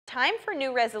time for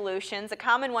new resolutions. A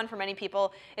common one for many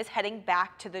people is heading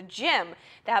back to the gym.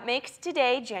 That makes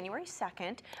today, January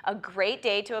 2nd, a great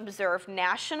day to observe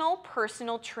National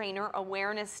Personal Trainer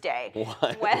Awareness Day.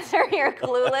 What? Whether you're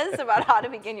clueless about how to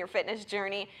begin your fitness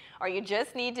journey or you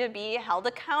just need to be held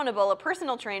accountable, a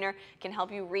personal trainer can help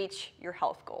you reach your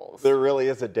health goals. There really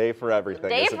is a day for everything.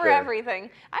 Day isn't for there? everything.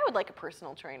 I would like a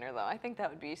personal trainer, though. I think that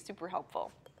would be super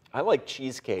helpful. I like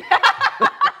cheesecake.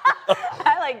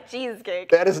 I like cheesecake.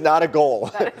 That is not a goal.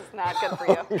 That is not good for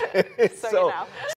you. Okay, So you know.